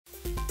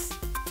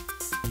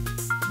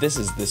This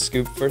is The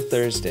Scoop for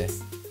Thursday.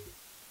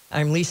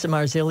 I'm Lisa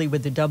Marzilli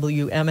with the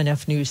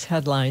WMNF News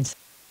headlines.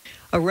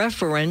 A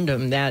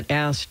referendum that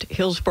asked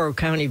Hillsborough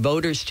County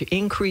voters to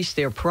increase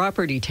their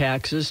property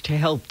taxes to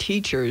help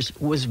teachers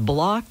was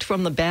blocked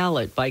from the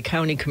ballot by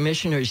county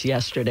commissioners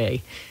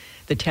yesterday.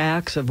 The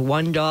tax of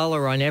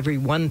 $1 on every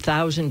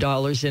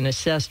 $1,000 in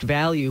assessed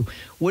value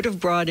would have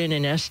brought in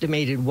an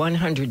estimated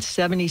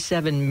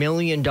 $177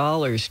 million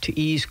to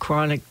ease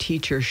chronic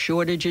teacher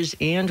shortages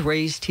and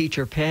raise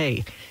teacher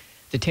pay.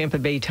 The Tampa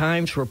Bay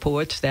Times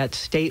reports that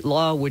state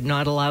law would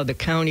not allow the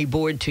county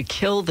board to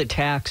kill the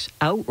tax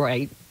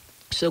outright,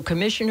 so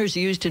commissioners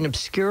used an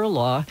obscure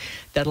law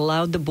that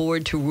allowed the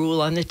board to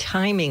rule on the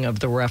timing of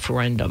the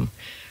referendum.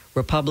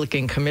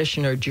 Republican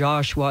Commissioner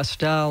Josh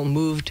Wastel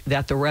moved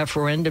that the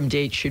referendum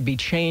date should be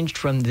changed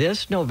from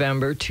this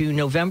November to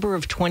November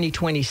of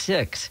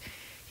 2026.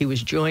 He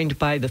was joined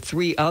by the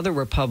three other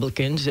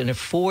Republicans in a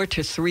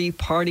 4-3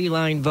 party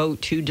line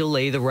vote to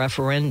delay the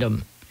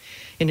referendum.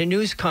 In a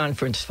news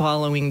conference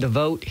following the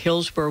vote,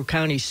 Hillsborough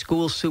County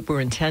School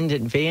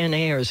Superintendent Van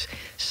Ayers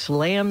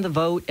slammed the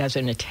vote as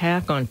an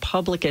attack on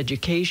public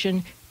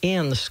education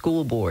and the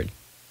school board.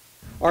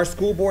 Our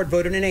school board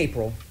voted in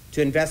April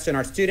to invest in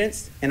our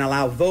students and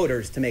allow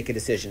voters to make a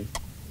decision.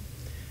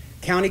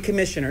 County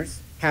commissioners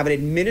have an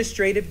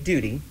administrative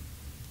duty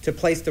to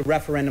place the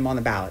referendum on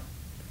the ballot,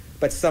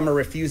 but some are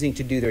refusing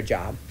to do their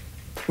job.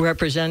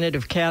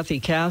 Representative Kathy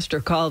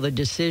Castor called the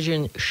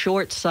decision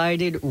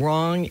short-sighted,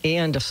 wrong,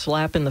 and a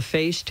slap in the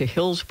face to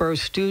Hillsborough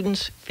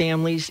students,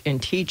 families,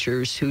 and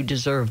teachers who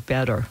deserve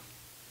better.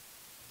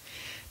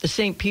 The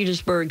St.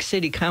 Petersburg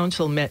City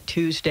Council met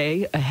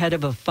Tuesday ahead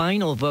of a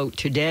final vote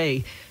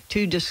today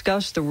to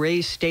discuss the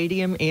Rays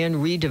Stadium and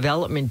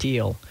redevelopment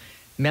deal.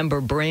 Member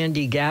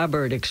Brandy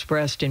Gabbard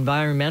expressed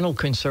environmental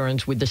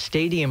concerns with the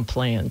stadium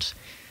plans.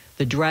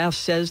 The draft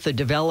says the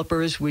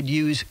developers would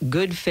use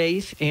good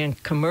faith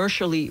and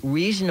commercially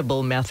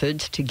reasonable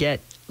methods to get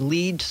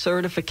LEED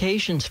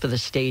certifications for the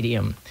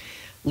stadium.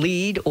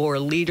 LEED, or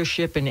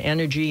Leadership in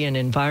Energy and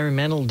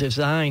Environmental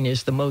Design,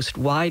 is the most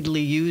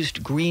widely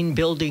used green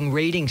building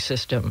rating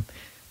system.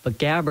 But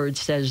Gabbard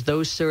says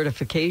those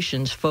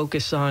certifications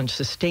focus on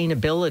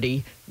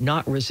sustainability,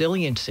 not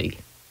resiliency.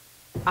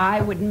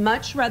 I would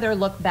much rather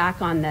look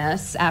back on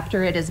this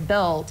after it is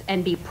built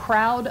and be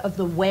proud of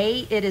the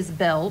way it is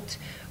built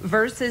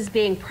versus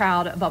being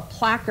proud of a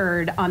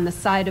placard on the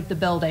side of the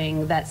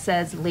building that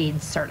says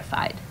LEED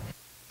certified.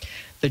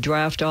 The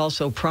draft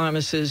also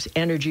promises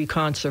energy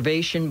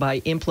conservation by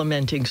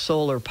implementing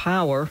solar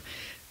power.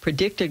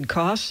 Predicted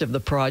costs of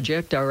the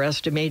project are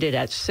estimated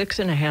at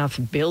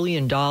 $6.5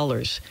 billion.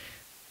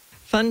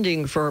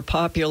 Funding for a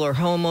popular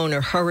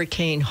homeowner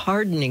hurricane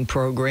hardening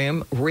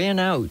program ran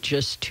out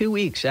just 2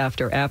 weeks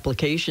after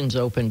applications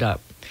opened up.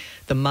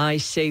 The My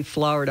Safe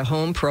Florida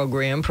Home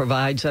program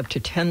provides up to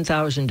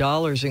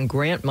 $10,000 in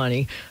grant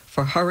money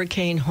for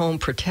hurricane home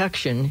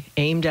protection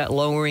aimed at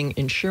lowering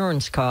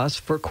insurance costs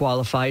for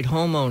qualified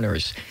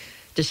homeowners.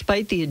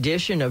 Despite the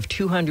addition of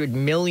 $200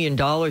 million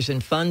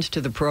in funds to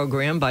the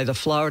program by the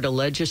Florida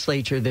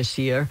legislature this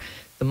year,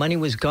 the money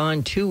was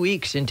gone 2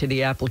 weeks into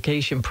the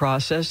application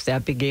process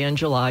that began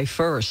July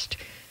 1st.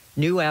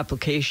 New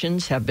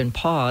applications have been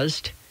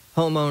paused.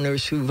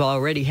 Homeowners who've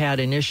already had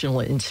initial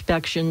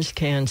inspections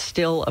can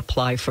still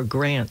apply for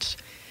grants.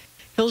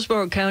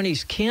 Hillsborough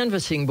County's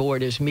Canvassing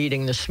Board is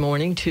meeting this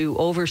morning to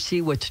oversee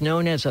what's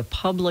known as a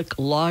public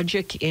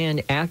logic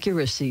and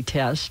accuracy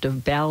test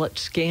of ballot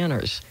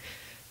scanners.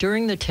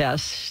 During the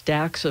test,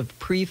 stacks of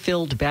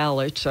pre-filled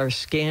ballots are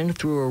scanned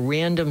through a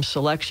random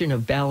selection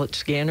of ballot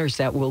scanners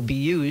that will be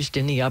used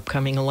in the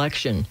upcoming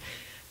election.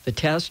 The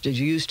test is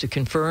used to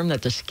confirm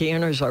that the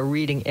scanners are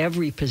reading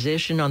every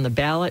position on the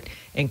ballot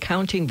and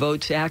counting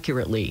votes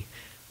accurately.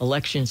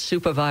 Election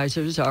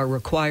supervisors are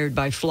required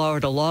by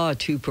Florida law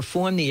to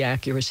perform the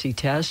accuracy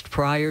test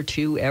prior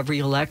to every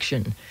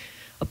election.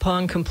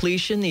 Upon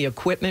completion, the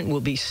equipment will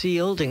be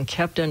sealed and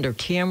kept under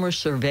camera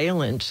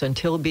surveillance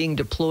until being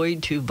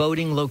deployed to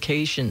voting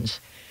locations.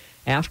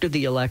 After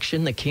the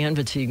election, the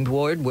Canvassing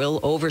Board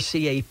will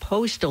oversee a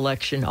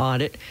post-election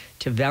audit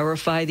to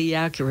verify the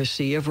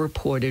accuracy of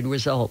reported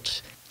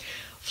results.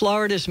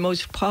 Florida's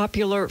most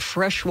popular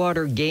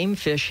freshwater game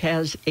fish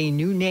has a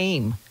new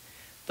name.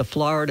 The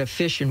Florida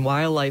Fish and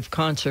Wildlife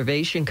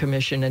Conservation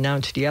Commission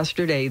announced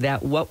yesterday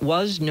that what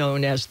was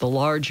known as the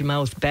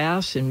largemouth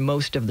bass in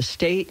most of the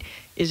state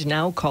is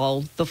now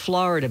called the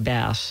Florida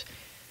bass.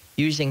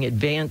 Using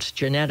advanced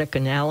genetic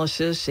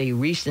analysis, a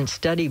recent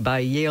study by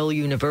Yale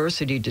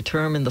University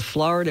determined the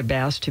Florida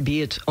bass to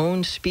be its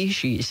own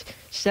species,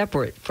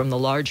 separate from the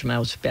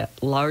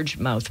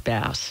largemouth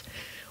bass.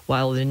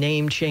 While the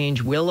name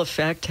change will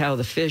affect how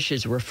the fish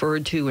is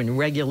referred to in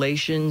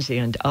regulations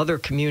and other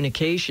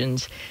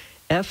communications,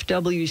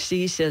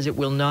 FWC says it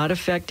will not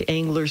affect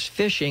anglers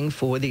fishing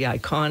for the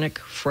iconic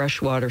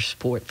freshwater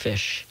sport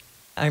fish.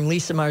 I'm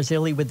Lisa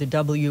Marzilli with the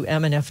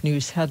WMNF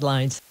News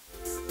headlines.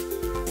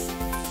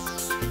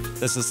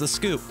 This is The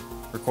Scoop,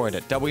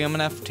 recorded at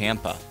WMNF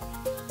Tampa.